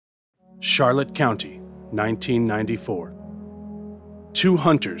Charlotte County, 1994. Two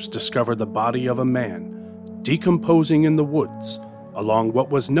hunters discovered the body of a man decomposing in the woods along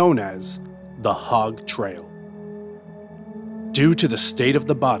what was known as the Hog Trail. Due to the state of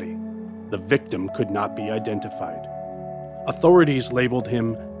the body, the victim could not be identified. Authorities labeled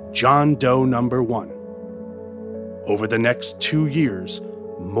him John Doe number 1. Over the next 2 years,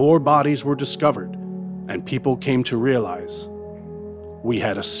 more bodies were discovered, and people came to realize we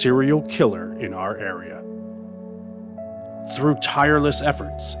had a serial killer in our area. Through tireless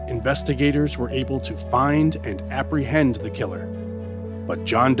efforts, investigators were able to find and apprehend the killer, but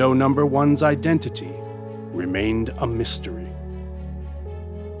John Doe number 1's identity remained a mystery.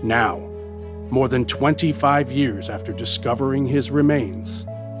 Now, more than 25 years after discovering his remains,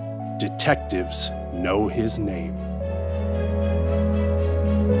 detectives know his name.